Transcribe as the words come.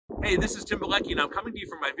Hey, this is Bilecki, and I'm coming to you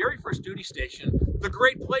from my very first duty station, the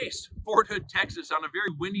great place, Fort Hood, Texas, on a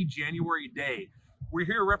very windy January day. We're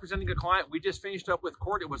here representing a client. We just finished up with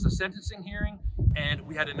court. It was a sentencing hearing, and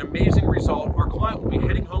we had an amazing result. Our client will be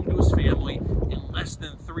heading home to his family in less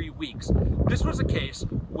than 3 weeks. This was a case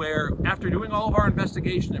where, after doing all of our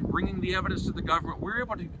investigation and bringing the evidence to the government, we were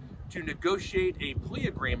able to negotiate a plea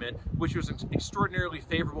agreement, which was extraordinarily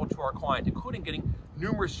favorable to our client, including getting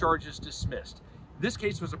numerous charges dismissed. This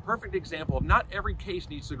case was a perfect example of not every case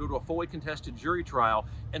needs to go to a fully contested jury trial,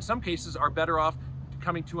 and some cases are better off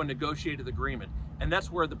coming to a negotiated agreement. And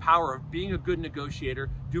that's where the power of being a good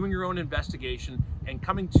negotiator, doing your own investigation, and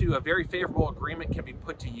coming to a very favorable agreement can be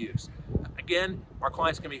put to use. Again, our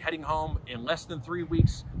client's going to be heading home in less than 3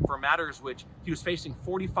 weeks for matters which he was facing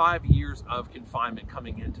 45 years of confinement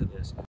coming into this.